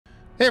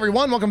Hey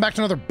everyone, welcome back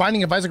to another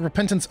Binding of Isaac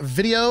Repentance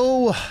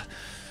video.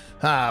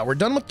 We're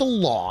done with the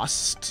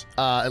Lost,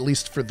 at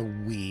least for the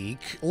week.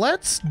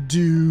 Let's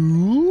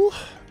do...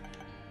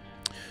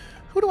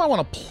 Who do I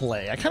want to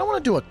play? I kind of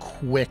want to do a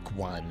quick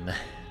one.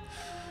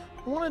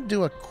 Who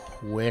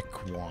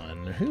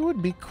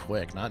would be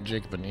quick? Not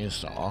Jacob and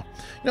Esau.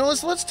 You know,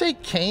 let's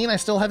take Cain. I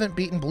still haven't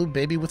beaten Blue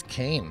Baby with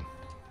Cain.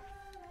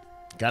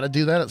 Gotta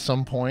do that at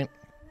some point.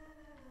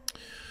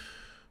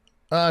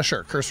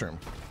 Sure, Curse Room.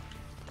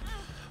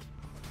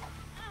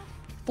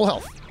 Full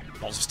health.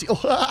 Balls of Steel.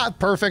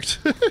 Perfect.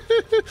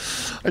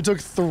 I took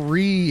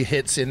 3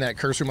 hits in that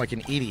Curse Room like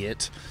an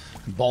idiot.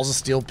 Balls of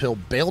Steel pill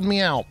bailed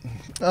me out.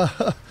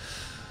 I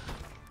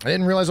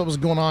didn't realize what was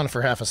going on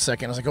for half a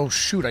second. I was like, oh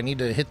shoot, I need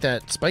to hit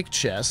that spike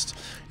chest.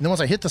 And then once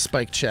I hit the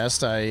spike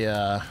chest,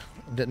 I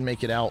didn't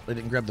make it out. I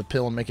didn't grab the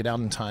pill and make it out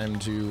in time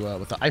to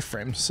with the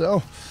iframe.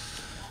 So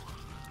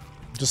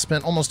just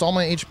spent almost all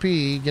my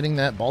HP getting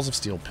that Balls of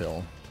Steel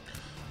pill.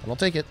 But I'll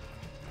take it.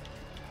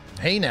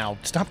 Hey now,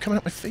 stop coming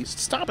at my face.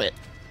 Stop it.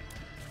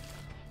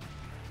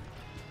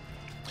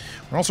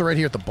 We're also right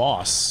here at the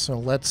boss, so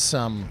let's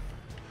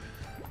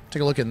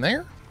take a look in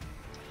there.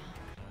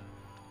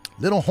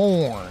 Little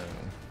horn.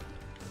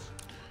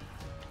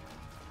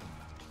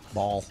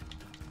 Ball.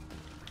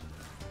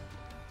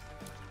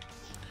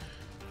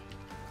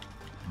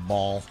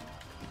 Ball.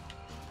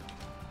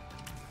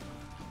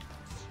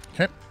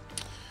 Okay.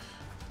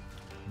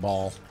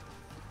 Ball.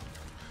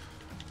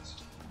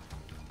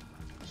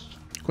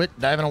 Quit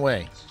diving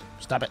away.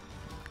 Stop it.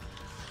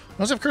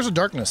 Must have Curse of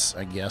Darkness,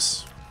 I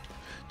guess.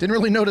 Didn't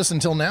really notice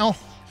until now.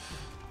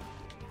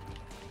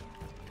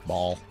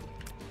 Ball.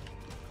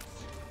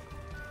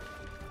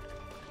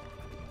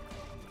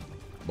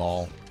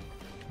 Ball.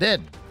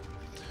 Dead.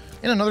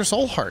 And another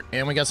soul heart.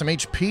 And we got some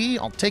HP.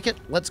 I'll take it.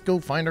 Let's go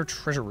find our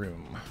treasure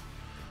room.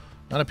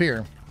 Not up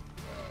here.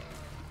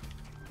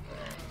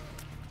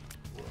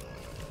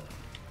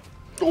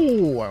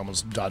 Oh, I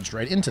almost dodged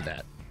right into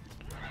that.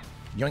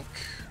 Yoink.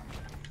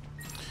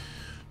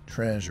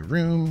 Treasure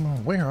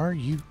room. Where are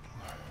you?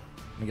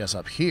 I guess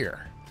up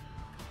here.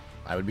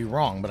 I would be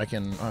wrong, but I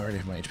can already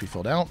have my HP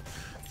filled out.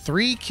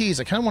 3 keys.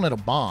 I kind of wanted a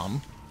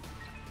bomb.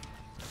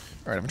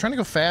 All right, I'm trying to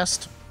go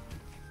fast.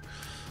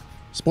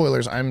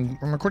 Spoilers, I'm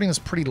recording this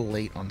pretty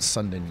late on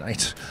Sunday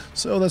night,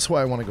 so that's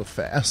why I want to go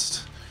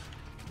fast.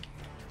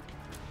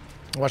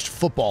 I watched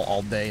football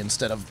all day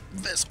instead of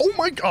this. Oh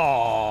my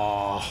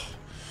god!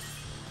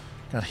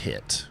 Got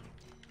hit.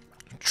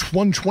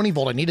 120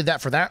 volt. I needed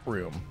that for that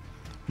room.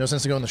 No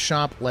sense to go in the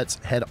shop. Let's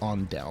head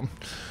on down.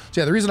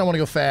 So yeah, the reason I want to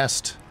go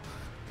fast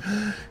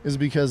is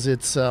because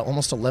it's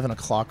almost 11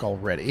 o'clock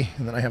already,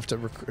 and then I have to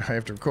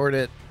record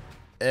it,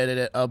 edit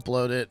it,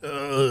 upload it.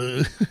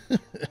 Ugh.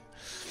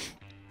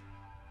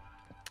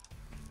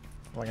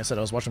 Like I said,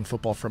 I was watching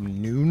football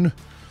from noon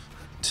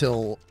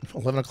till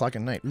 11 o'clock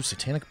at night. Ooh,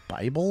 Satanic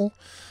Bible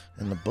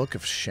and the Book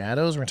of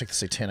Shadows. We're gonna take the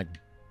Satanic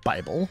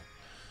Bible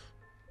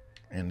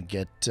and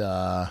get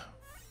a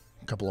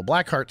couple of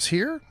black hearts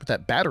here with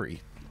that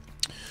battery.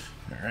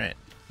 All right.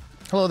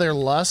 Hello there,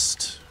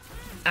 Lust.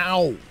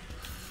 Ow.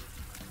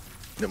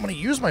 Didn't want to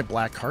use my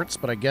black hearts,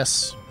 but I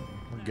guess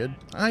we're good.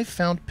 I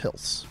found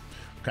pills.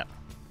 Okay.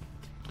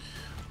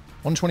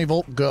 120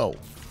 volt, go.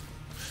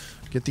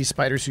 Get these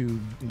spiders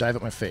who dive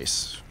at my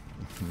face.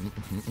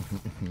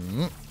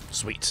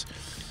 Sweet.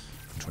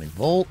 120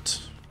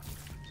 volt.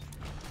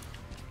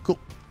 Cool.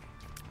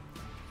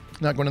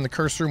 Not going in the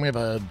curse room. We have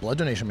a blood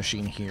donation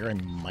machine here. I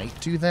might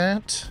do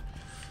that.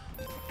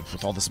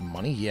 With all this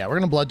money? Yeah, we're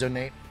going to blood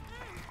donate.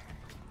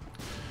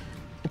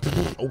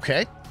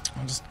 Okay.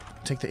 I'll just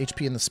take the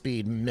HP and the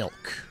speed.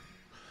 Milk.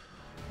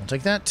 I'll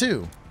take that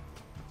too.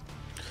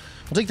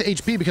 I'll take the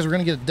HP because we're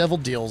going to get devil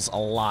deals a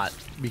lot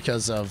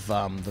because of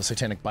the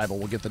Satanic Bible.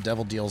 We'll get the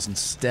devil deals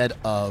instead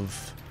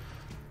of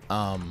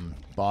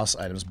boss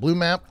items. Blue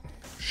map.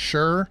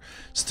 Sure.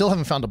 Still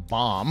haven't found a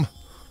bomb.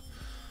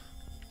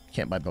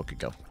 Can't buy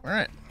Bokugo. All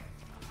right.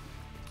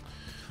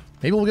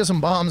 Maybe we'll get some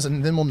bombs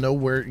and then we'll know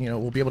where, you know,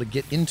 we'll be able to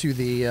get into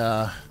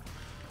the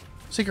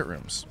secret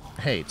rooms.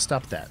 Hey,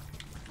 stop that.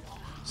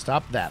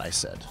 Stop that, I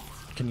said.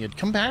 Can you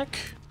come back?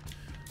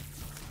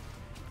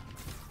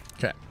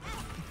 Okay.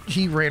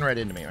 He ran right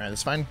into me. All right,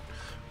 that's fine.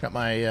 Got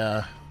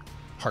my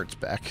hearts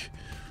back.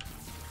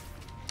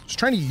 Just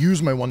trying to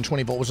use my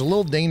 120 volt, which is a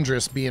little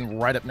dangerous being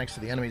right up next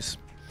to the enemies.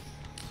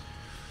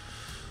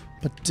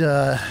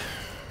 But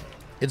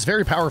it's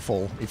very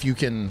powerful if you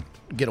can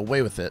get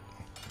away with it.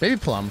 Baby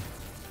Plum.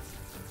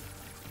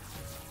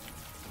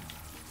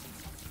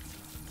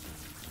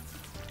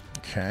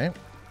 Okay.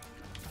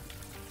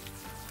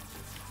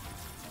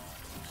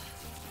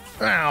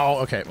 Ow.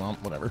 Okay, well,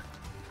 whatever.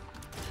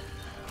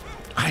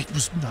 I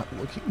was not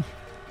looking.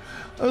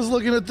 I was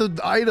looking at the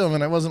item,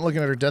 and I wasn't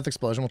looking at her death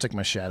explosion. We'll take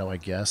my shadow, I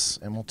guess.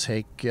 And we'll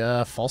take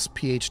false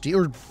PhD.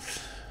 Or do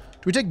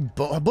we take...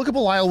 Book of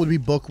Belial would be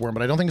bookworm,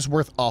 but I don't think it's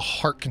worth a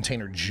heart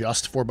container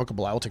just for Book of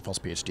Belial. We'll take false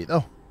PhD,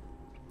 though.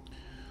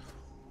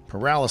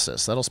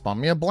 Paralysis. That'll spawn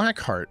me a black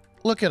heart.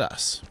 Look at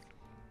us.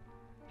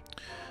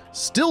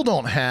 Still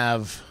don't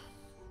have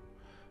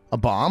a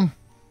bomb.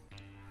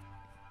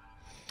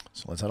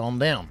 So let's head on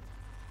down.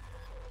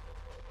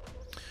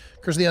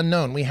 Curse of the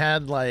Unknown. We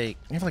have like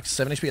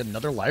 7 HP,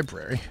 another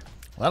library.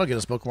 Well, that'll get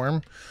us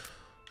Bookworm.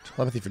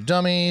 Telepathy for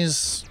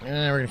Dummies. We're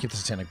going to keep the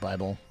Satanic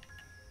Bible.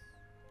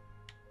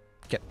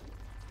 Okay.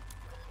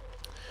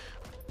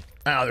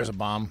 Oh, there's a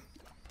bomb.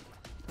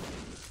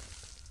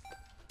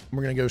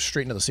 We're going to go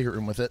straight into the secret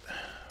room with it.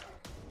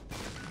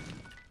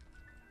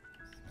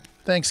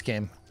 Thanks,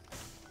 game.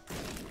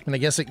 And I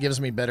guess it gives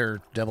me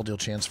better Devil Deal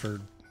chance for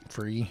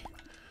free.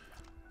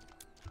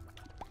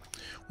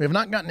 We have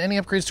not gotten any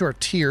upgrades to our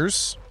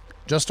tiers.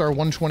 Just our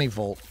 120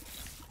 volt.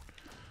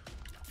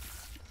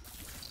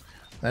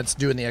 That's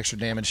doing the extra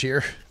damage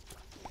here.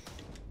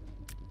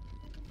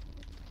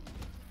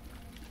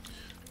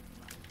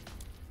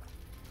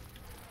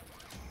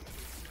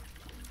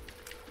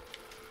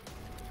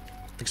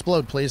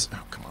 Explode, please.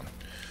 Oh, come on.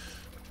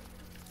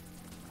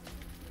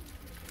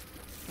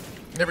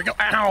 There we go.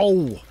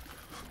 Ow!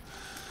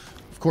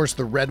 Of course,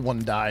 the red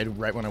one died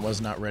right when I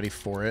was not ready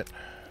for it.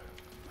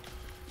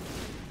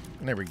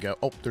 There we go.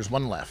 Oh, there's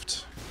one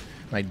left.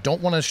 And I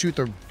don't want to shoot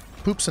the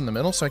poops in the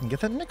middle so I can get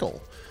that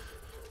nickel.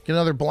 Get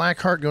another black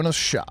heart, go to the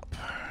shop.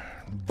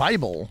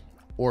 Bible.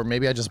 Or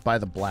maybe I just buy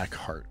the black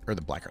heart. Or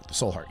the black heart. The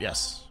soul heart,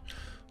 yes.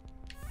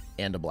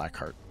 And a black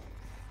heart.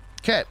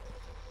 Okay.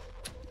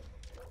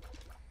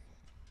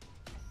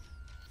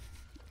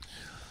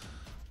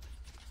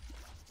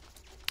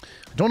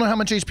 Don't know how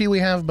much HP we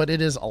have, but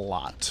it is a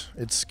lot.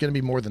 It's going to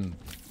be more than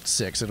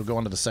 6. It'll go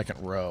onto the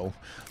second row.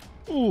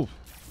 Ooh.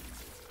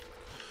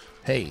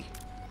 Hey.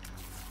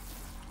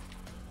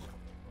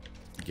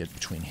 Get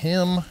between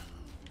him.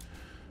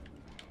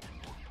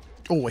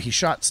 Oh, he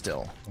shot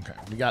still. Okay.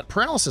 We got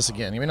paralysis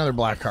again. Give me another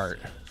black heart.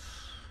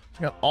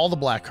 We got all the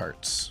black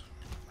hearts.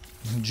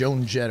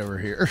 Joan Jett over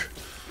here.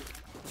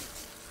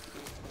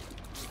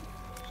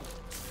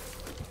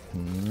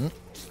 You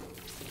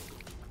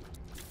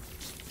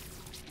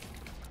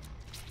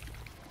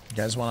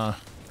guys want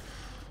to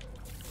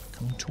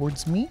come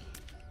towards me?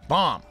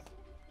 Bomb.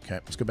 Okay,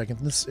 let's go back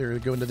into this, or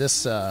go into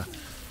this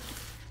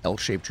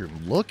L-shaped room.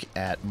 Look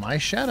at my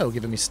shadow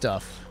giving me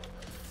stuff.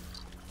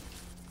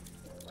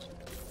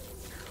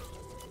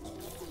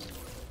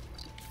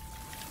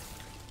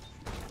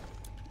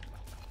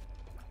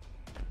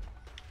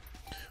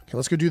 Okay,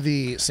 let's go do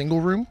the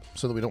single room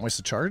so that we don't waste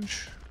a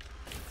charge.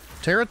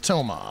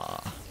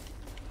 Teratoma.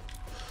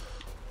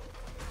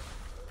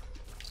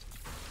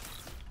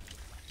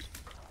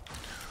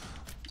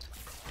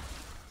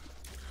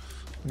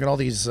 Look at all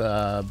these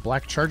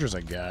black chargers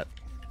I got.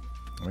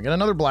 We got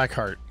another black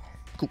heart.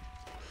 Cool.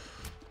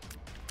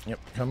 Yep,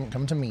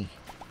 come to me.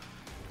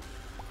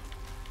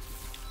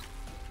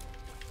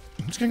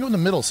 I'm just gonna go in the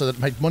middle so that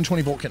my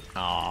 120 volt can.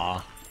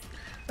 Ah,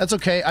 that's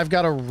okay. I've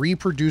got a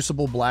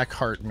reproducible black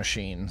heart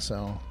machine,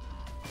 so.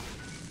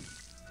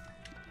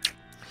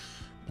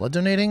 Blood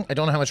donating. I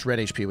don't know how much red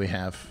HP we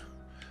have.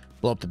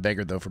 Blow up the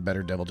beggar though for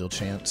better devil deal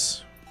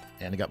chance.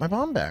 And I got my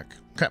bomb back.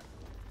 Okay.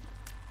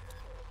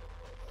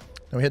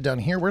 Now we head down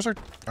here. Where's our...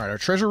 Alright, our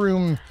treasure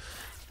room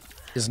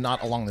is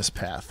not along this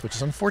path, which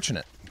is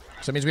unfortunate.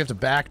 So that means we have to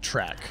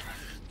backtrack.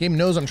 The game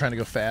knows I'm trying to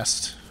go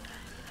fast.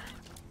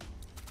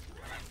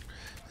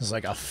 This is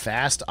like a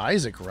fast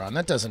Isaac run.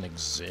 That doesn't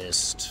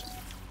exist.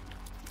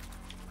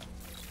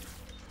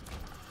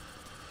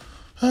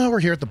 We're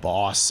here at the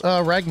boss.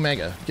 Rag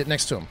Mega. Get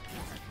next to him.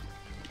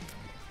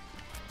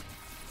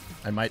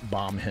 I might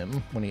bomb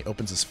him when he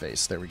opens his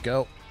face. There we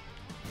go.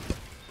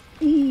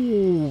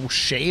 Ooh,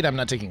 shade. I'm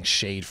not taking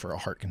shade for a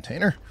heart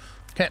container.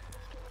 Okay.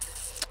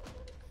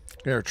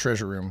 Get our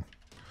treasure room.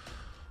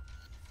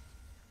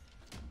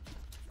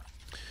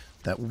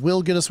 That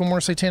will get us one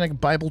more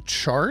Satanic Bible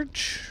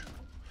charge.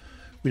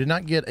 We did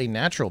not get a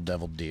natural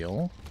devil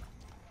deal.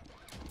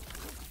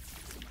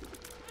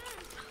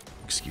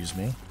 Excuse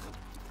me.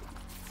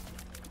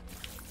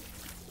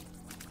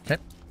 Okay.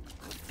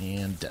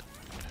 And dead.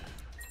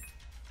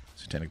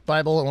 Satanic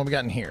Bible. And what we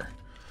got in here?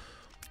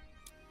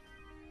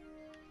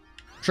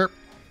 Sure.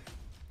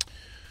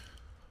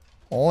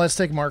 All let's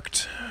take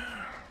marked.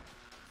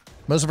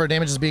 Most of our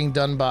damage is being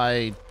done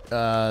by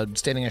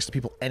standing next to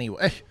people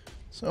anyway.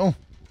 So.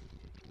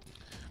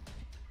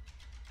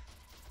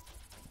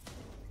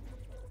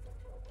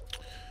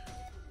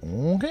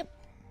 Okay.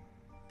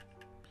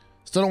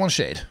 Still don't want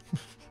shade.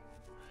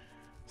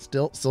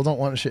 Still don't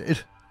want shade.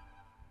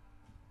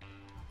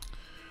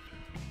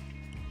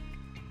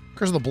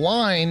 Curse of the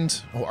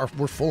Blind. Oh,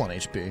 we're full on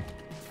HP.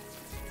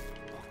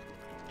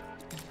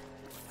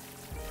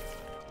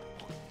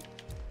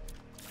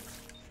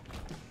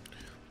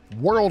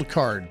 World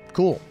card.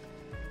 Cool.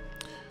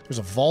 There's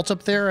a vault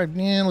up there.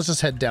 Yeah, let's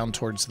just head down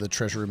towards the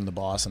treasure room, the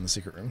boss, and the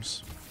secret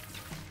rooms.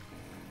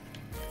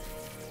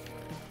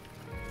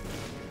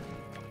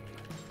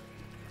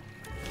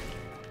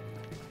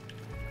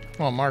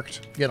 Come on,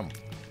 marked. Get him.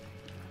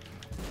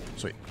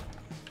 Sweet.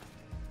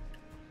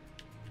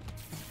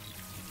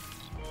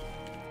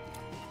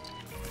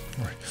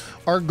 All right.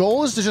 Our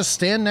goal is to just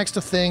stand next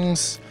to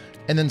things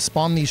and then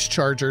spawn these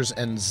chargers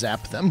and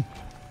zap them.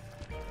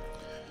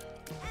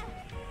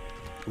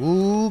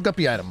 Ooh,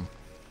 guppy item.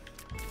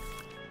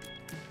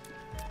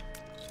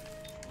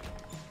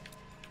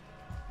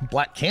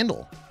 Black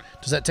candle.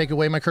 Does that take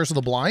away my Curse of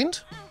the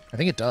Blind? I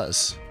think it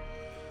does.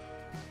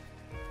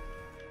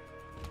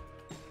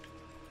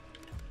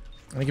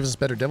 And it gives us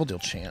better Devil Deal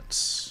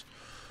chance.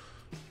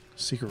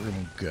 Secret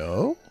room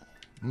go.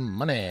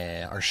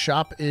 Money. Our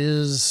shop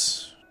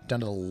is down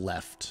to the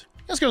left.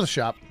 Let's go to the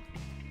shop.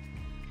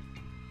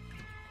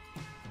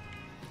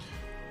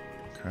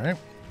 Okay.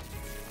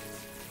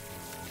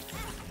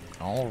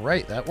 All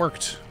right, that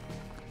worked.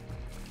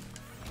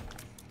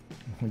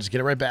 We'll just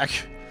get it right back.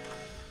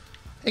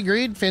 Hey,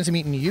 Greed, fancy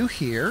meeting you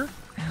here.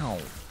 Ow.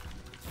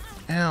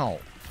 Ow.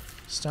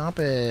 Stop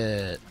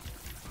it.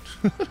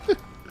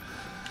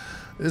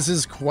 This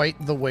is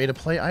quite the way to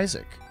play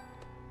Isaac.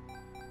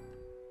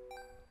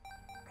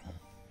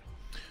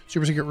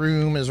 Super secret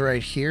room is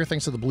right here,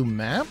 thanks to the blue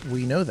map.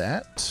 We know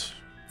that.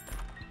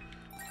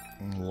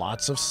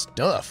 Lots of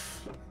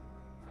stuff.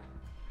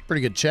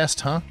 Pretty good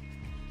chest, huh?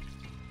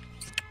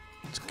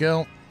 Let's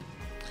go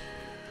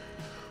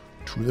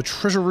to the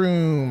treasure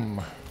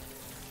room.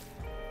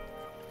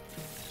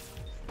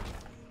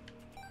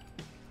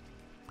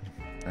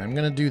 I'm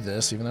gonna do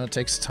this, even though it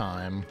takes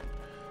time.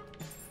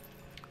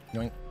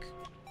 Yoink.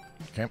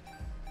 Okay.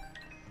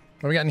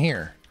 What do we got in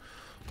here?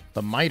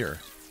 The miter.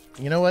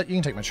 You know what? You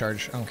can take my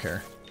charge. I don't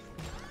care.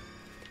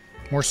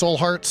 More soul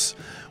hearts.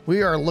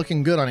 We are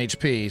looking good on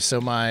HP,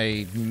 so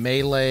my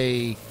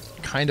melee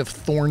kind of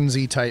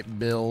thornsy type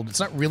build. It's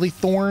not really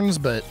thorns,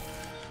 but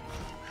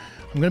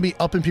I'm going to be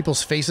up in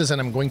people's faces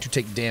and I'm going to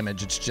take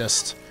damage. It's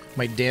just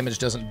my damage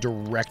doesn't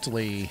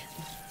directly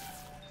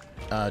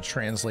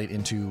translate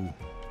into...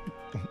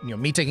 You know,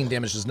 me taking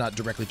damage does not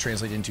directly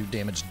translate into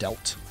damage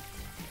dealt.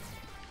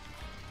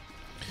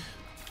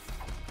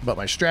 But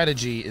my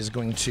strategy is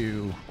going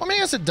to... Well, I mean, I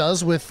guess it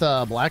does with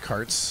Black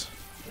Hearts.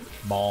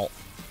 Ball.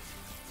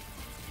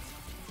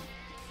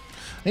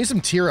 I need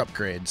some tier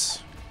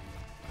upgrades.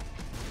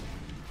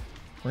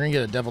 We're going to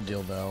get a Devil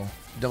Deal, though.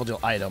 Devil Deal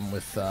item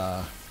with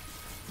the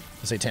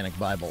Satanic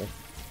Bible.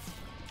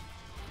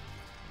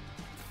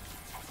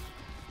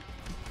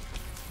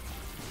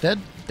 Dead?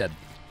 Dead.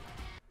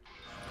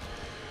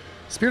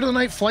 Spirit of the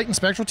Night, Flight, and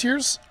Spectral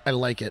Tears? I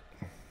like it.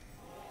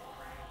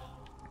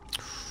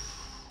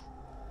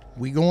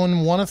 We go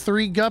on 1 of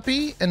 3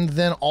 Guppy, and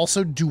then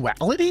also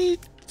Duality?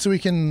 So we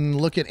can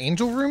look at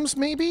Angel Rooms,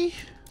 maybe?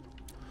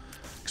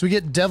 Because we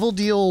get Devil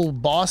Deal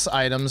boss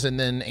items and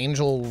then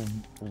Angel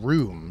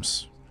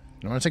Rooms.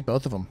 I'm going to take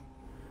both of them.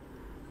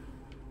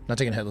 Not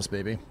taking Headless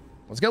Baby.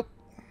 Let's go.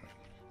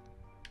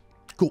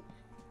 Cool.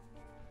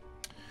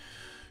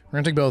 We're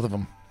going to take both of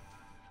them.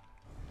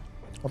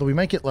 Although we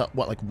might get, what,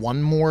 like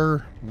 1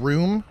 more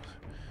room?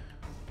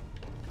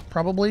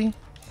 Probably.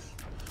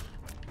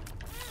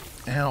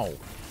 Ow.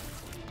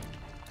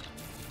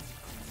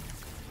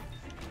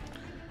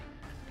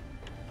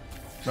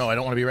 No, I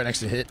don't want to be right next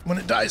to hit when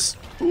it dies.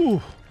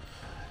 Ooh.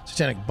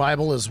 Satanic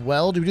Bible as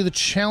well. Do we do the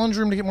challenge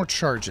room to get more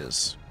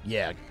charges?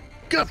 Yeah.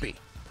 Guppy.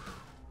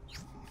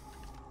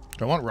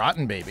 Do I want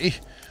Rotten Baby?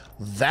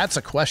 That's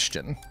a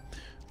question.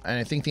 And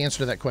I think the answer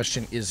to that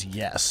question is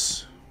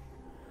yes.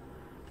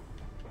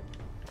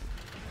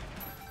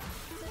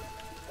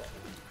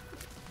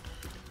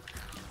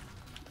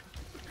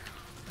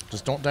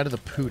 Just don't die to the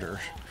pooter.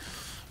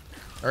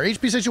 Our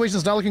HP situation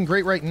is not looking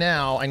great right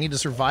now. I need to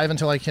survive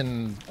until I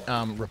can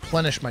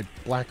replenish my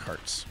Black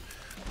Hearts.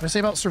 What did I say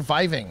about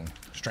surviving?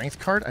 Strength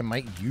card? I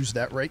might use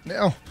that right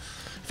now.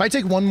 If I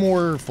take 1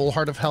 more full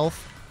heart of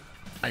health,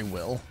 I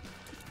will.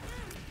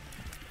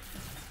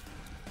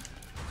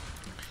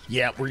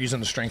 Yeah, we're using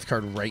the strength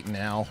card right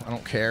now. I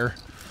don't care.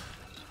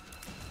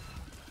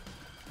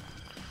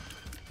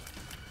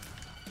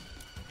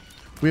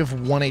 We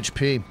have 1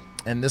 HP,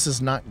 and this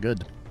is not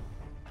good.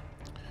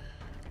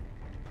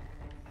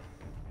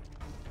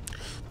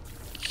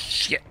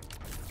 Shit.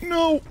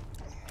 No!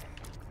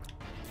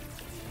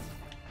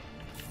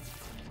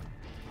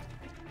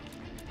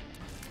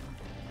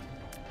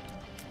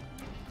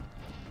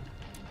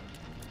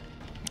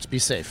 Let's be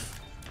safe.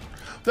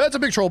 That's a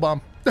big troll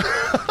bomb.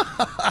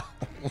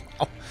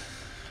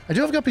 I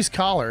do have Guppy's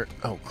collar.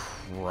 Oh,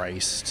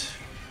 Christ.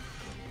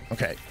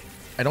 Okay.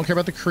 I don't care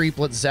about the creep.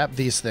 Let's zap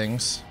these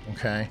things.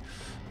 Okay.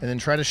 And then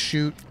try to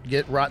shoot,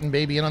 get Rotten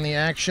Baby in on the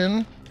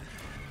action.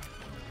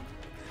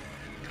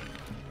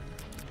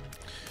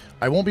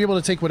 I won't be able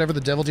to take whatever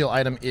the Devil Deal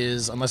item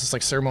is unless it's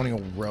like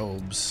ceremonial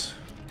robes.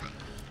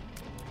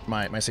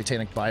 My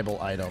Satanic Bible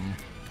item.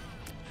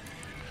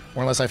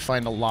 Or unless I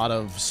find a lot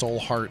of soul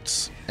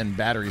hearts and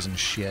batteries and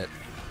shit.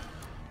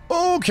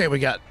 Okay, we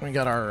got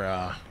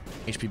our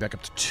HP back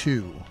up to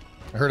 2.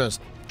 I heard a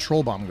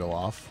troll bomb go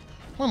off.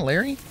 Come on,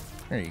 Larry.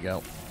 There you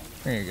go.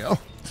 There you go.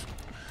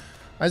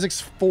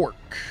 Isaac's Fork.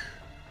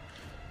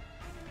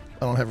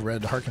 I don't have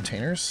red heart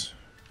containers.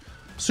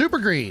 Super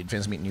Greed.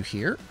 Fans meeting you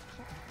here.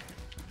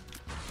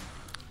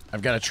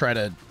 I've got to try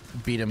to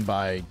beat him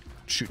by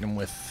shooting him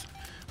with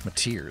my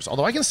tears.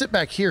 Although I can sit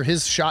back here,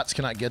 his shots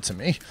cannot get to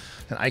me.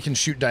 And I can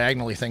shoot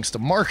diagonally thanks to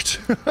marked.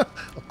 A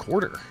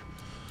quarter.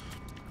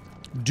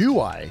 Do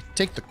I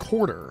take the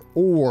quarter,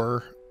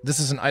 or this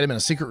is an item in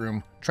a secret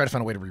room, try to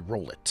find a way to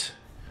re-roll it?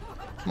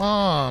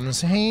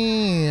 Mom's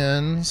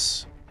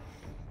hands.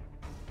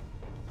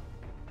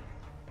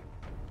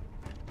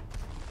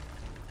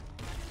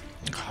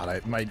 God,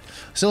 I might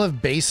still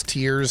have base,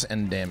 tears,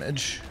 and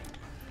damage.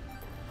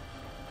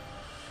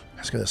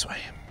 Let's go this way.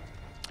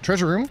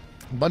 Treasure room,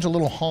 a bunch of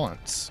little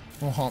haunts.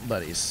 Little haunt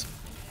buddies.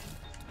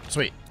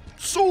 Sweet.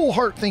 Soul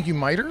heart, thank you,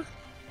 Miter.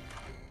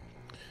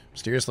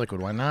 Mysterious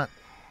liquid, why not?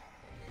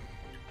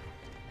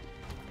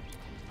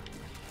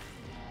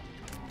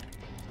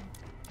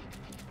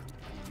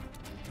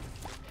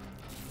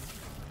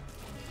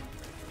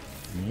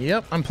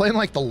 Yep, I'm playing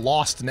like the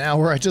Lost now,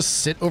 where I just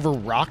sit over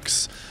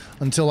rocks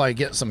until I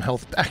get some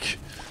health back.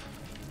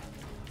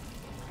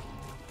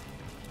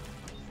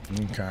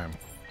 Okay.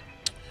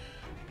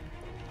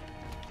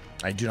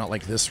 I do not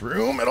like this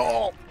room at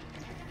all.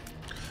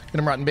 Get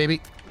him rotten,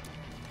 baby.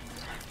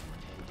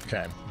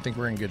 Okay, I think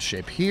we're in good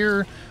shape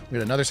here. We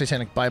got another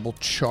Satanic Bible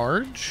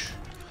charge.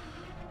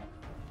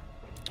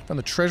 Found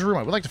the treasure room.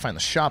 I would like to find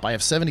the shop. I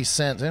have 70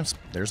 cents.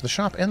 There's the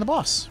shop and the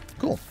boss.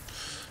 Cool.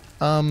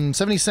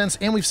 70 cents,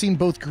 and we've seen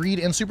both greed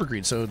and super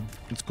greed, so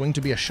it's going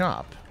to be a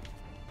shop.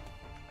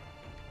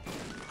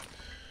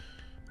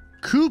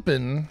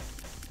 Coupon.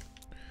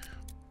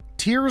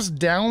 Tears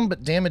down,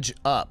 but damage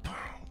up.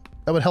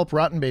 That would help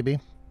rotten, baby.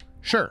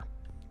 Sure.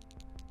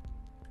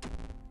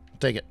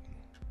 Take it.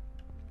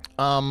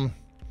 Blow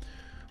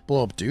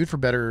up dude for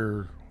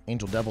better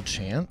angel devil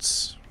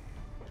chance.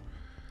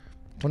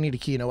 Don't need a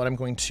key. You know what? I'm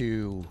going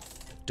to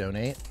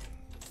donate.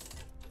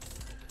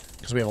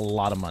 Because we have a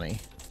lot of money.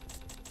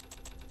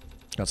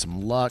 Got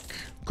some luck.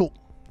 Cool.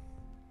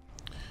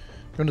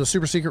 Go into the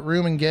super secret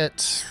room and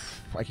get...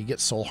 I could get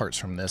soul hearts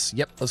from this.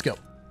 Yep, let's go.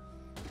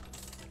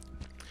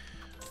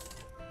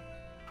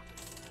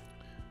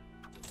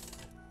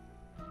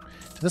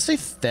 Did this say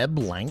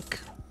Theb Lank?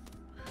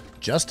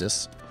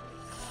 Justice.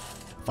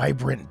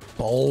 Vibrant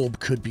bulb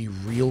could be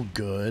real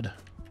good.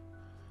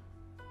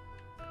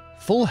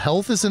 Full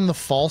health is in the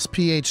false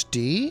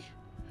PhD?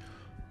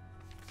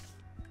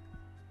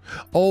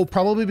 Oh,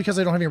 probably because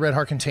I don't have any red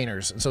heart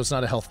containers, and so it's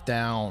not a health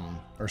down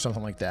or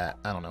something like that.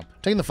 I don't know.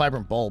 Taking the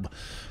vibrant bulb.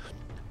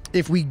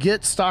 If we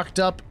get stocked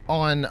up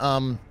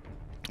on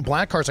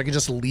black hearts, I can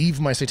just leave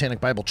my Satanic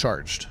Bible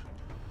charged.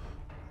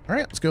 All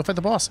right, let's go fight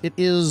the boss. It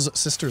is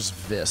Sisters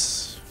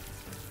Vis.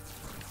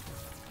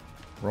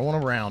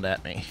 Rolling around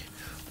at me.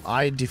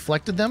 I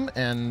deflected them,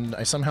 and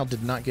I somehow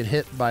did not get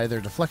hit by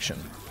their deflection.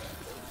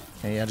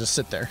 And yeah, just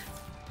sit there.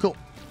 Cool.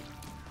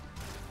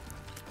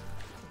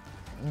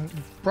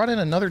 Brought in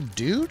another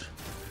dude?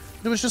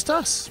 It was just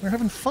us. We're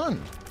having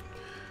fun.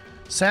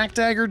 Sack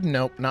daggered?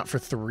 Nope, not for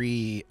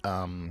 3.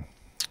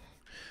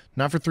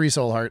 Not for 3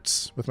 soul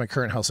hearts with my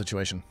current health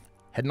situation.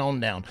 Heading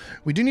on down.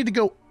 We do need to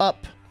go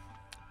up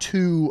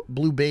to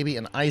Blue Baby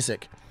and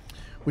Isaac,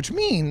 which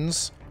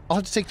means I'll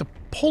have to take the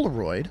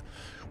Polaroid,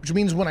 which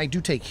means when I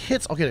do take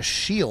hits, I'll get a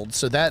shield.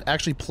 So that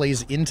actually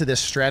plays into this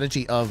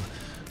strategy of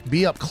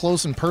be up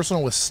close and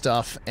personal with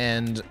stuff,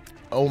 and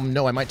oh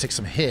no, I might take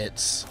some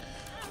hits,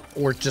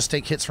 or just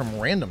take hits from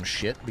random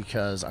shit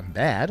because I'm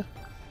bad.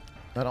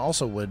 That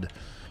also would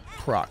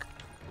proc.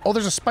 Oh,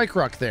 there's a spike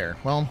rock there.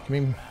 Well,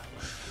 give me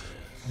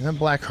that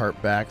black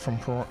heart back from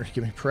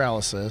give me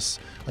paralysis.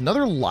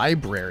 Another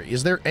library.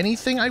 Is there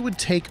anything I would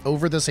take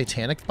over the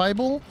Satanic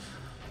Bible?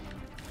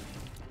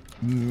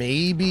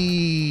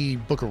 Maybe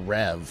Book of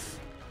Rev.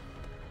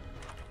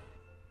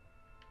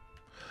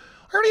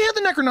 I already had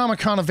the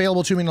Necronomicon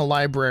available to me in the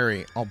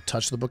library. I'll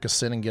touch the Book of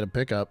Sin and get a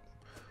pickup.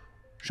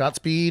 Shot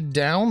speed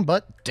down,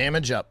 but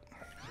damage up.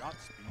 I'll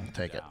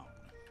take it.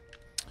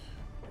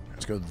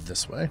 Let's go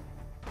this way.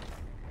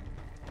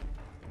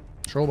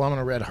 Troll bomb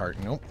and a red heart.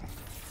 Nope.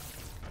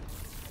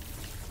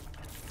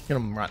 Get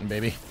him, rotten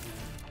baby.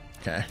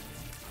 Okay.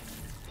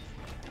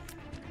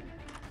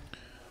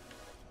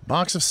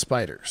 Box of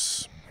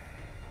spiders.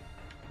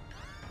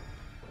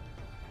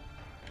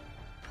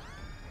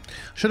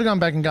 Should have gone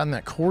back and gotten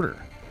that quarter.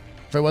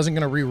 If I wasn't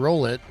going to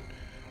re-roll it,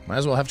 might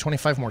as well have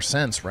 25 more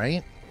cents,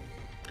 right?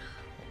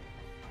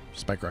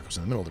 Spike rock was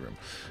in the middle of the room.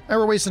 Now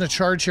we're wasting a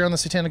charge here on the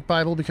Satanic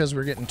Bible because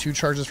we're getting 2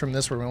 charges from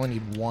this where we only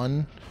need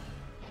 1.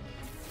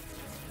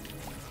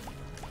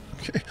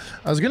 Okay.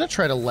 I was going to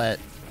try to let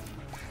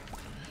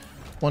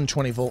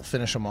 120 volt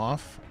finish him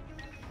off.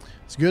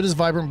 As good as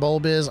Vibrant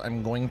Bulb is,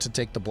 I'm going to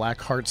take the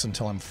black hearts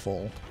until I'm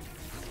full.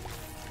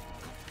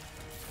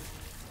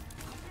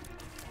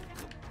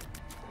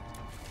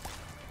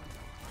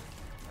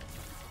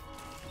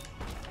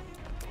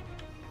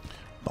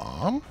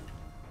 Bomb.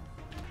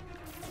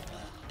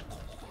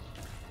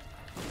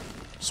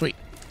 Sweet.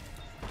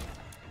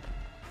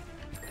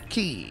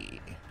 Key.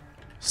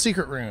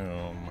 Secret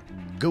room.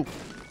 Go.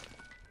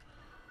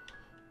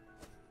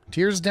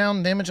 Tears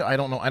down damage? I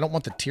don't know. I don't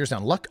want the tears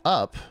down. Luck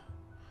up.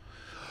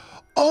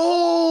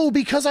 Oh,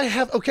 because I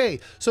have... Okay,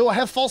 so I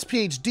have false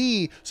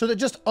PhD, so that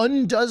just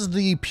undoes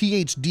the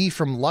PhD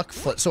from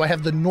Luckfoot. So I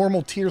have the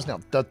normal tears now,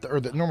 or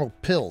the normal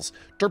pills.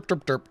 Derp,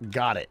 derp, derp.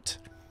 Got it.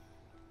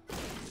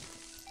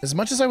 As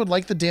much as I would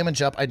like the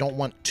damage up, I don't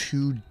want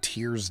 2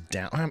 tiers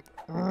down. I'm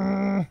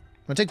going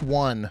to take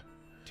 1.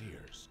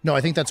 Tears. No,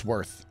 I think that's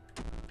worth.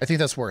 I think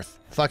that's worth.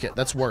 Fuck it,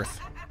 that's worth.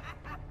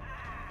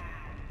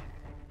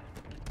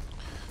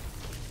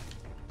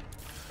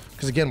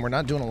 Because again, we're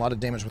not doing a lot of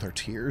damage with our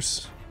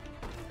tiers.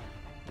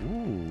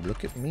 Ooh,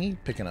 look at me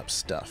picking up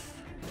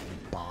stuff.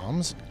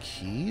 Bombs, and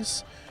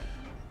keys,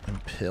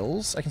 and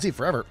pills. I can see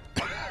forever.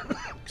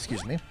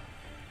 Excuse me.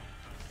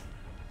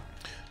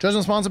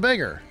 Judgment spawns a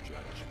beggar.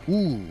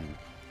 Ooh.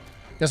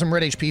 Got some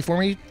red HP for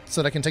me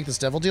so that I can take this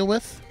devil deal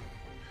with?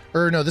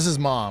 Or no, this is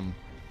mom.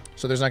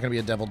 So there's not going to be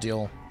a devil deal.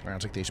 All right, I'll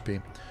take the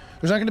HP.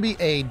 There's not going to be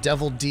a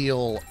devil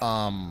deal,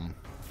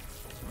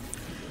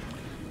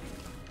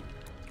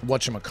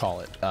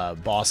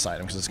 whatchamacallit, boss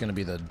item, because it's going to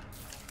be the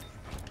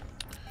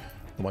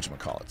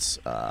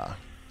whatchamacallits,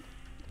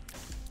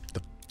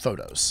 the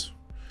photos.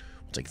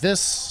 We'll take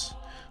this.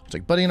 We'll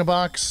take Buddy in a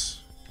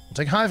Box. We'll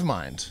take Hive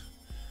Mind.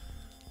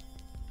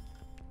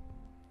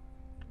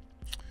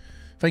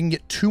 If I can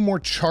get 2 more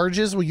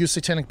charges, we'll use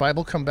Satanic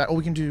Bible, come back. Oh,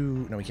 we can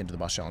do... No, we can't do the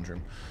boss challenge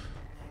room.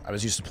 I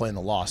was used to playing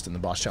the Lost and the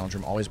boss challenge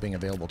room always being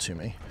available to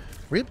me.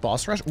 Are we at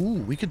boss rush? Ooh,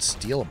 we could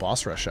steal a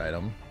boss rush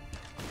item.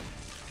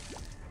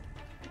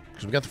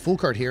 Because we got the full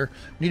card here.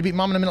 We need to beat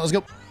mom in a minute. Let's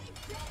go.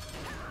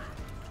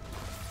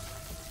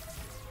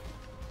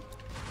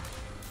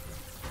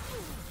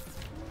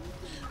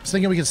 I was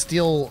thinking we could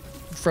steal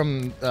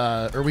from...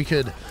 or we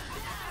could...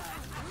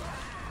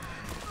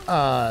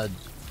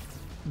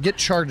 get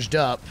charged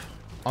up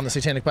on the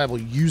Satanic Bible,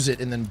 use it,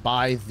 and then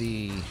buy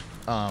the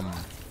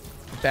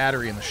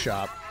battery in the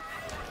shop.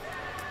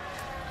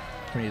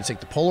 We need to take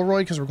the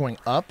Polaroid because we're going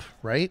up,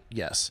 right?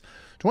 Yes.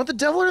 Do I want the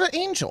devil or the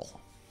angel?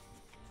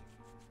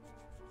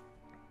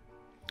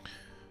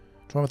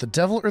 Do I want the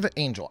devil or the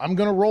angel? I'm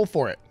going to roll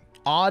for it.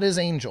 Odd is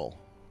angel.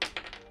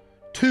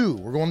 2.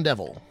 We're going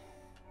devil.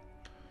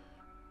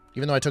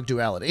 Even though I took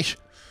duality.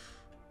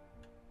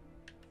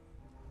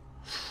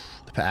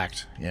 The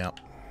pact. Yeah.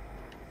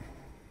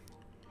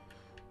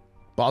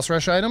 Boss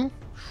rush item.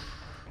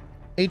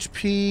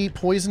 HP,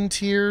 poison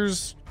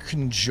tears,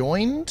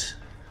 conjoined.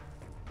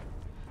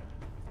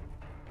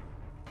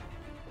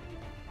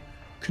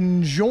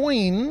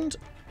 Conjoined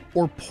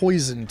or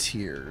poison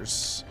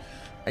tears.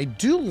 I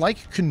do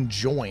like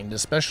conjoined,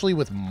 especially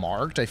with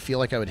marked. I feel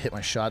like I would hit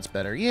my shots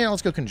better. Yeah,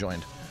 let's go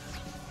conjoined.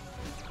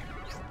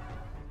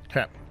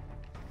 Okay.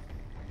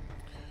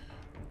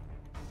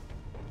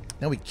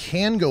 Now we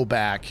can go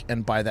back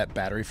and buy that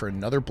battery for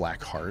another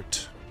black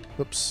heart.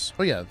 Whoops.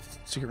 Oh yeah,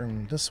 secret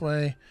room this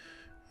way.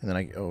 And then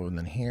and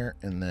then here,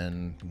 and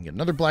then we can get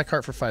another black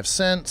heart for 5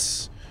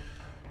 cents.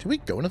 Did we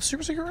go into the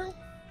super secret room?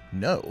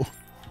 No.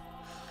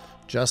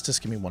 Justice,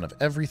 give me 1 of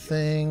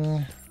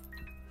everything.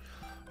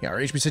 Yeah, our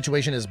HP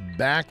situation is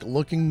back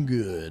looking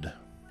good.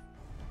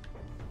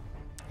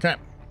 Okay.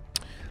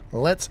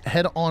 Let's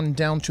head on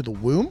down to the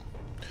womb,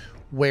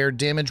 where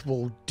damage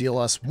will deal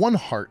us 1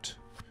 heart.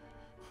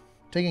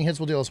 Taking hits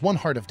will deal us 1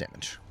 heart of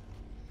damage.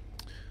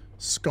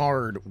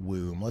 Scarred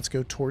womb. Let's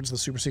go towards the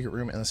super secret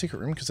room and the secret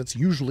room because that's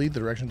usually the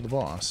direction to the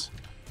boss.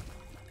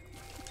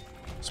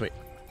 Sweet.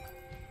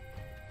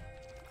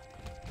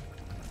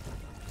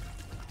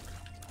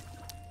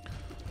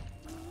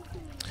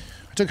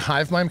 I took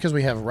Hive Mind because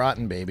we have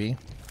Rotten Baby.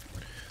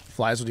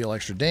 Flies will deal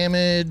extra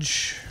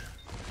damage.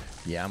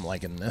 Yeah, I'm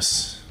liking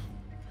this.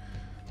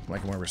 I'm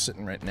liking where we're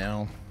sitting right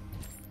now.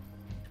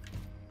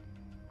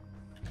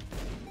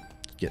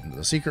 Get into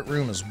the secret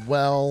room as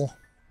well.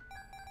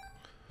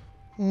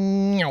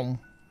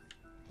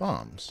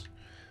 Bombs.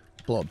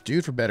 Blow up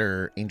dude for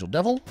better angel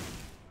devil.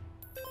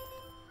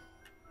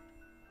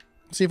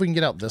 See if we can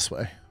get out this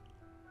way.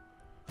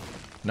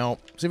 No.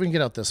 See if we can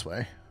get out this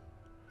way.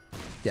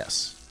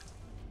 Yes.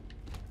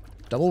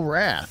 Double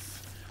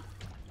wrath.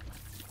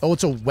 Oh,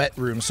 it's a wet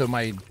room, so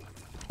my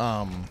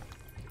my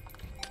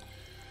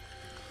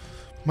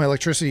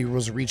electricity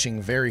was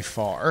reaching very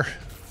far.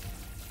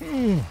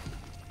 The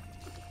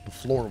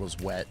floor was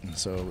wet, and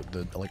so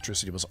the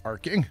electricity was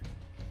arcing.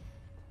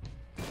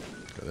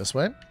 Go this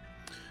way.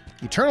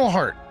 Eternal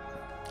Heart.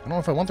 I don't know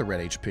if I want the red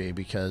HP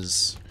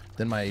because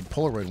then my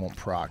Polaroid won't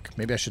proc.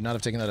 Maybe I should not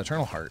have taken that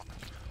Eternal Heart.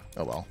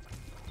 Oh well.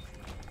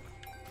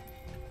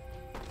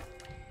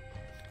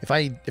 If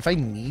I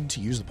need to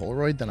use the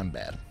Polaroid, then I'm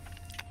bad.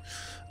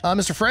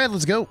 Mr. Fred,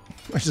 let's go.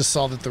 I just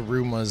saw that the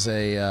room was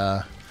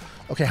a...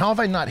 Okay, how have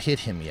I not hit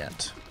him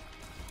yet?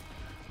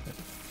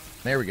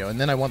 There we go.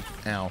 And then I want...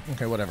 Ow.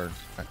 Okay, whatever.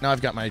 Now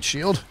I've got my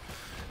shield.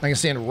 I can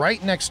stand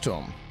right next to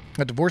him.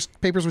 Got divorce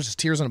papers, which is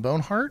tears on a bone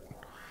heart.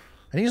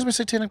 I didn't use my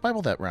Satanic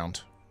Bible that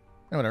round.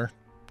 No, whatever.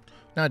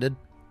 No, I did.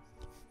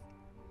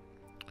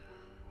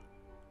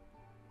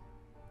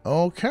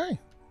 Okay.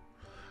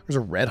 There's a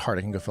red heart.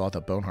 I can go fill out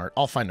that bone heart.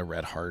 I'll find a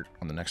red heart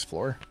on the next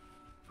floor.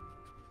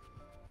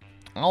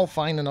 I'll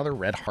find another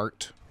red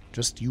heart.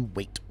 Just you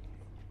wait.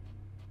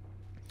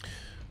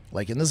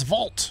 Like in this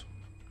vault.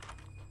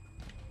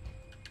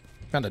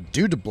 Found a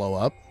dude to blow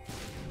up.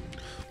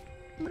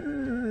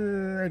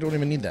 I don't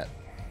even need that.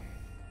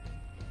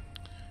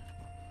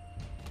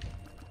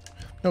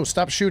 No,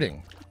 stop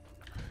shooting.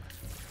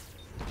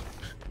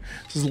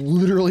 This is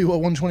literally what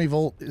 120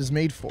 volt is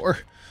made for.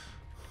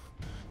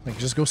 Like,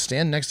 just go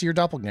stand next to your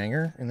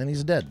doppelganger, and then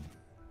he's dead.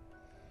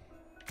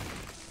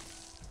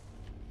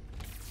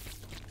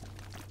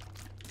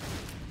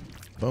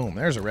 Boom,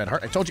 there's a red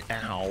heart. I told you.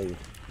 Ow.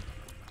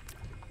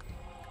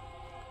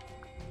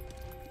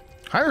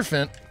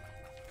 Hierophant.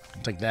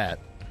 I'll take that.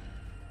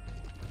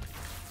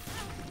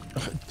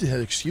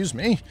 Excuse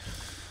me.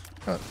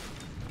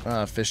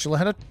 Fistula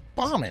had a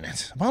bomb in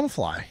it. A bomb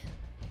fly.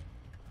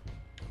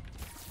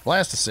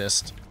 Blast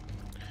assist.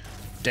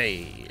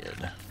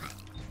 Dead.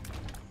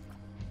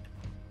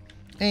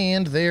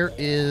 And there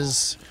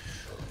is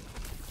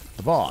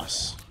the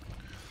boss.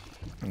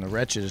 And the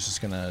wretched is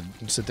just going to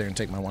sit there and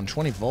take my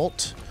 120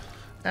 volt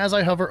as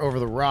I hover over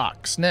the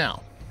rocks.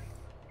 Now,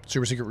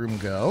 super secret room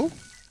go.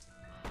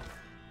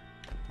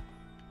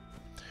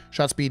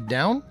 Shot speed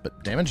down,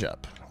 but damage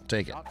up. I'll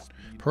take it.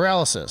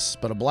 Paralysis,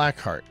 but a black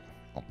heart.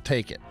 I'll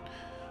take it.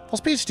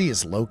 Pulse PhD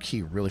is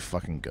low-key really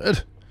fucking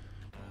good.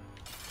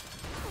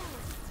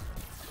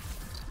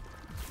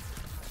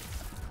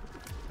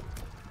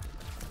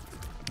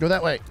 Go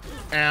that way.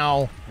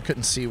 Ow. I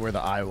couldn't see where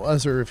the eye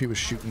was or if he was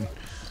shooting.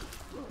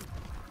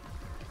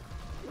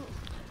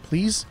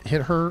 Please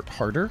hit her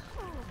harder.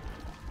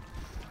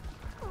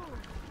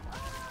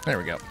 There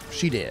we go.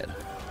 She did.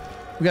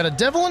 We got a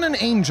devil and an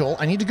angel.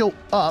 I need to go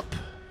up. I'm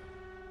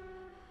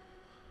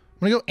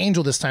going to go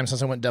angel this time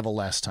since I went devil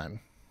last time.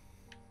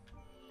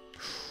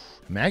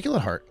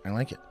 Immaculate heart. I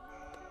like it.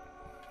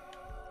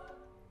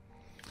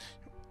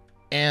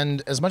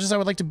 And as much as I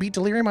would like to beat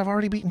Delirium, I've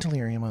already beaten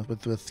Delirium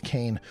with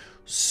Cain.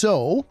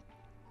 So,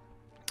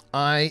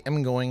 I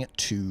am going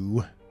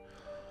to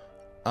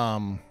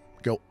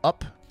go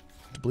up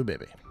to Blue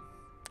Baby.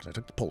 Because I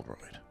took the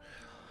Polaroid.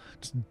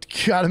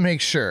 Just gotta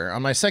make sure.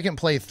 On my second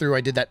playthrough,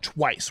 I did that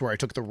twice where I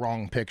took the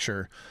wrong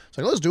picture. It's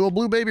like, let's do a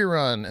Blue Baby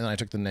run. And then I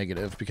took the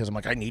negative because I'm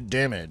like, I need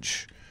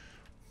damage.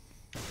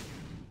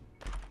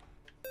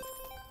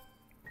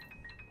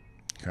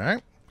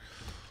 Okay.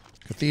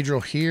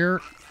 Cathedral here.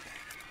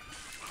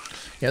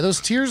 Yeah,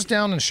 those tears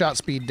down and shot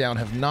speed down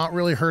have not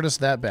really hurt us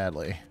that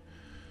badly.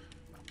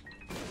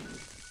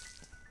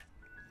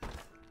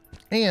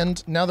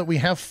 And now that we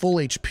have full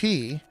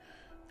HP,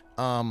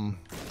 I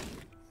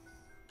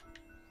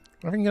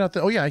can get out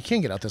the. Oh yeah, I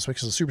can get out this way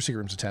because the super secret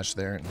room's attached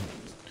there. And,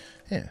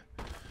 yeah.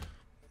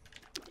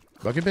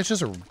 Bucket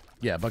bitches or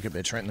yeah, bucket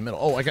bitch right in the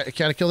middle. Oh, I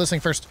gotta kill this thing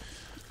first.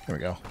 There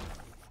we go.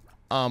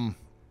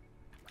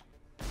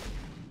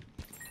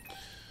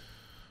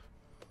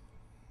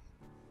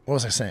 What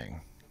was I saying?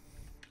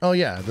 Oh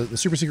yeah, the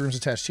super secret room's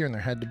attached here, and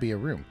there had to be a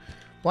room.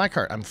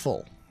 Blackheart, I'm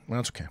full. Well,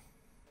 that's okay.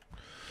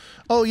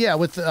 Oh yeah,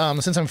 with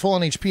since I'm full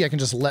on HP, I can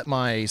just let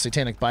my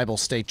Satanic Bible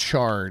stay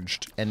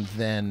charged, and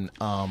then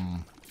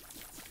I'll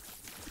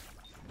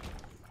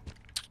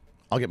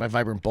get my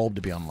Vibrant Bulb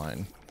to be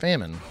online.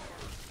 Famine.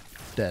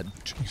 Dead.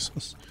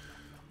 Jesus.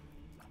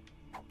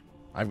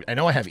 I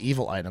know I have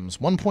evil items.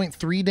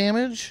 1.3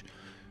 damage,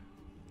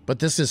 but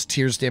this is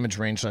Tears damage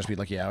range, so I should be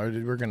like, yeah,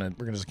 we're gonna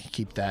just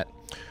keep that.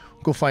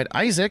 Go fight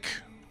Isaac.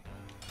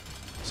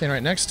 Staying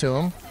right next to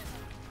him.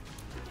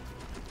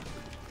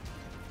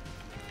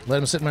 Let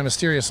him sit in my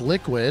mysterious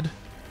liquid.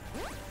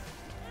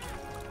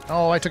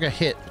 Oh, I took a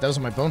hit. That was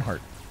my bone heart,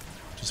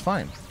 which is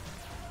fine.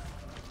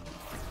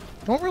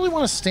 Don't really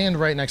want to stand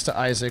right next to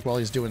Isaac while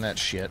he's doing that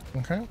shit.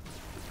 Okay.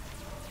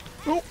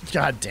 Oh,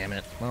 god damn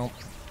it. Well,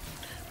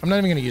 I'm not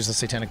even going to use the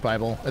Satanic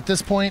Bible. At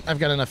this point, I've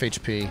got enough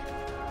HP.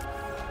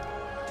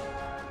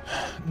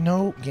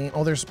 No game.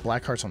 Oh, there's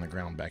black hearts on the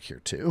ground back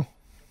here, too.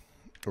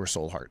 Or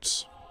soul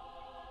hearts.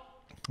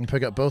 And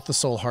pick up both the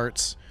soul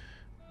hearts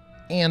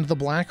and the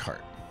black heart.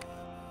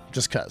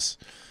 Just cuz.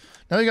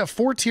 Now we got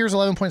 4 tiers,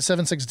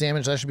 11.76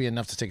 damage. That should be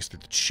enough to take us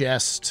through the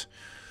chest.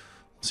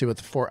 Let's see what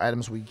the 4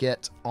 items we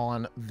get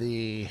on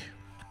the...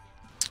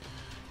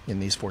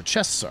 in these 4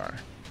 chests are.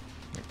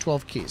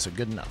 12 keys, so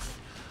good enough.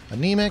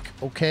 Anemic,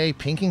 okay.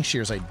 Pinking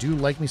Shears. I do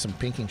like me some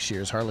Pinking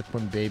Shears.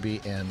 Harlequin Baby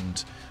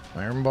and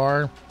Iron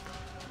Bar.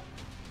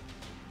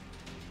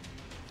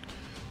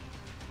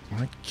 I'm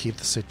going to keep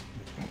the...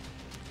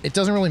 It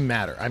doesn't really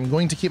matter. I'm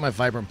going to keep my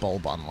Vibrant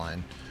Bulb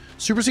online.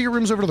 Super Secret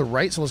Room's over to the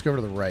right, so let's go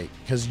over to the right.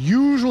 Because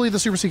usually the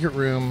Super Secret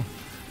Room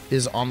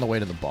is on the way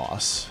to the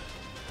boss.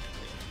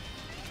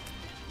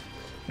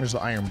 There's the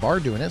Iron Bar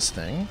doing its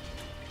thing.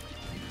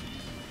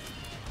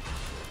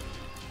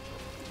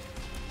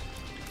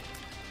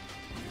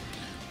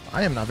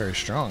 I am not very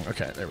strong.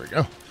 Okay, there we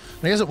go.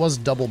 I guess it was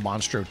double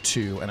Monstro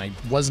 2, and I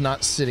was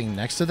not sitting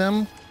next to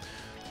them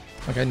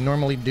like I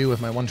normally do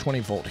with my 120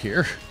 volt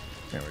here.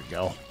 There we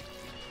go.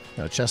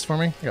 Got a chest for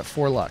me? I got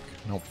 4 luck.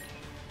 Nope.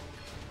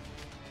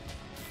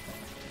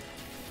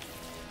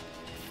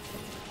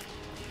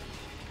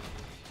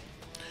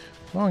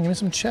 Come on, give me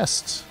some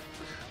chests.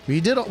 We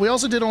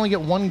also did only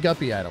get 1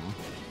 Guppy item.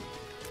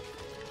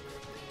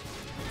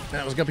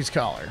 That was Guppy's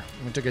collar.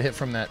 We took a hit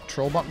from that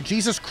troll bomb.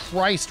 Jesus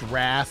Christ,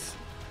 Wrath.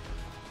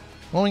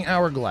 Glowing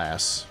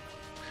Hourglass.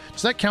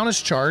 Does that count as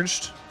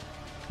charged?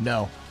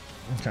 No.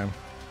 Okay.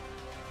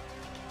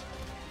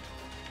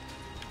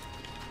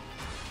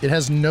 It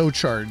has no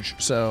charge,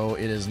 so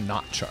it is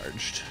not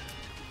charged.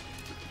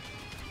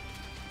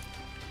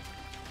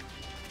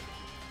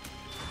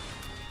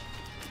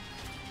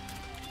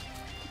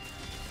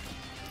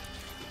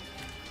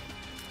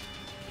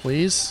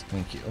 Please?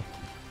 Thank you.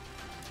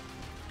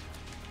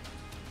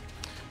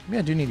 Maybe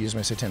I do need to use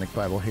my Satanic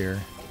Bible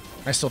here.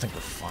 I still think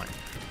we're fine.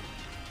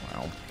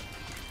 Wow.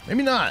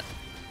 Maybe not.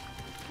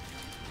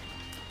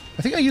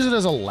 I think I use it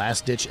as a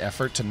last-ditch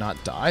effort to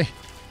not die.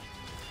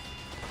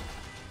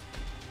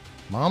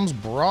 Mom's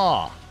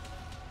bra.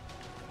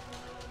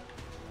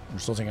 I'm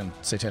still thinking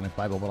Satanic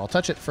Bible, but I'll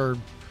touch it for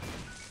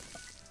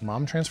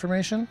mom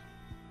transformation.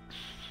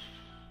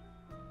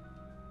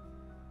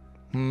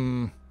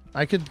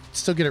 I could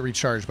still get it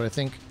recharged, but I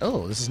think...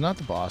 Oh, this is not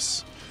the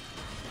boss.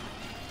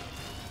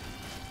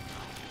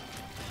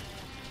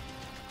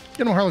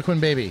 Get him, Harlequin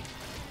baby.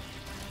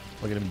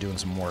 Look at him doing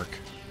some work.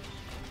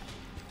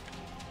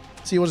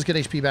 See, we'll just get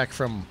HP back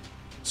from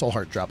Soul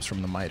Heart drops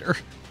from the Miter.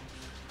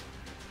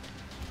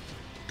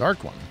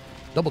 Dark one.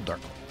 Double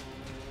dark one.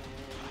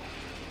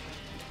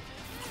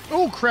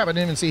 Oh, crap. I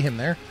didn't even see him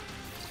there.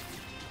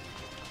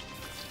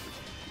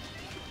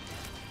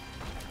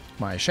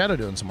 My shadow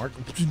doing some work.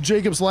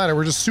 Jacob's Ladder.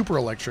 We're just super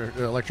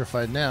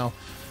electrified now.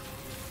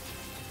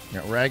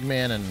 Got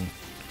Ragman and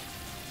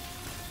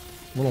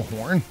Little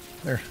Horn.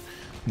 There.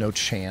 No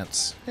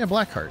chance. Yeah,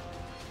 Blackheart.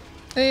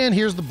 And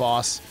here's the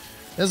boss.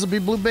 This will be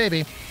Blue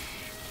Baby.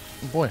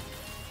 Oh, boy.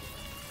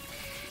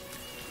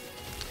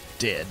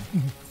 Dead.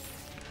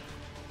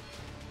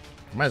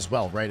 Might as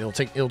well, right? It'll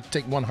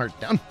take one heart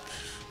down.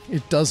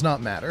 It does not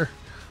matter.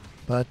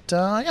 But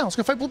yeah, let's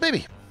go fight Blue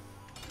Baby.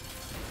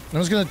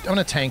 I'm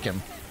gonna tank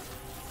him.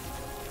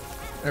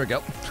 There we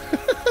go.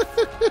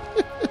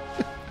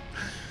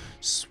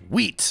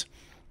 Sweet.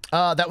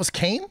 That was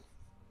Cain.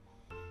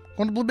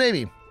 Going to Blue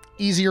Baby.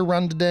 Easier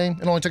run today.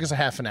 It only took us a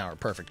half an hour.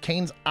 Perfect.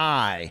 Cain's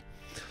eye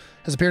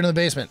has appeared in the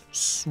basement.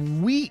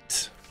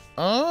 Sweet.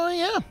 Oh,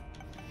 yeah.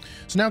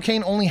 So now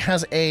Cain only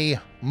has a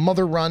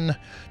mother run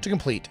to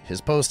complete his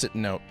post-it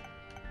note.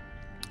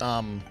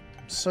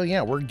 So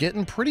yeah, we're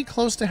getting pretty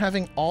close to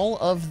having all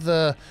of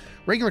the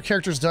regular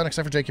characters done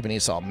except for Jacob and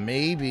Esau.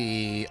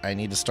 Maybe I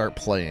need to start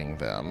playing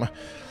them.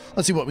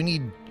 Let's see what we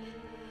need.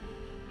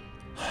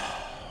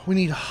 We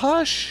need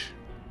Hush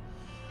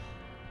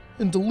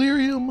and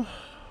Delirium,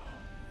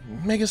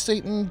 Mega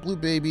Satan, Blue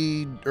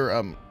Baby,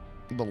 or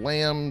the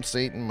Lamb,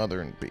 Satan,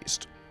 Mother, and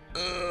Beast.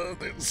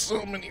 There's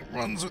so many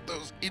runs with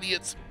those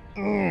idiots.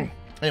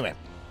 Anyway.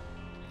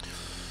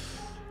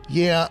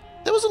 Yeah,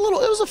 it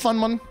was a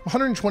fun one.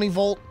 120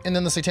 volt, and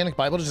then the Satanic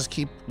Bible to just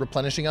keep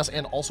replenishing us,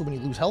 and also when you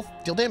lose health,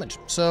 deal damage.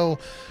 So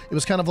it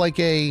was kind of like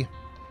a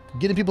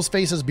get in people's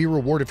faces, be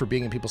rewarded for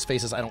being in people's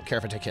faces. I don't care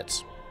if I take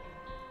hits.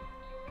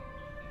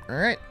 All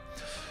right.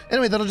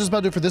 Anyway, that'll just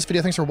about do it for this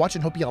video. Thanks for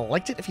watching. Hope you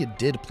liked it. If you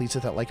did, please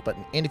hit that like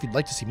button. And if you'd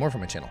like to see more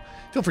from my channel,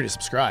 feel free to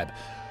subscribe.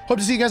 Hope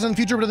to see you guys in the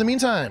future, but in the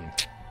meantime,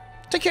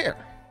 take care.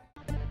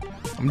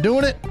 I'm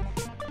doing it.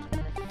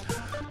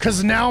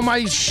 Because now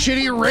my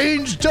shitty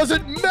range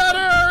doesn't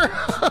matter!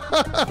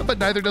 But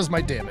neither does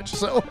my damage,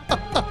 so...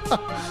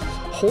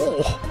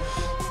 Oh.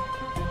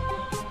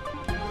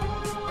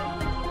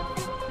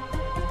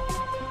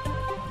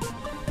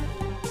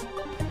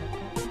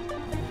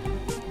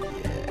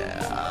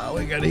 Yeah,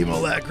 we got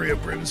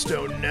Hemolacria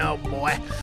Brimstone now, boy.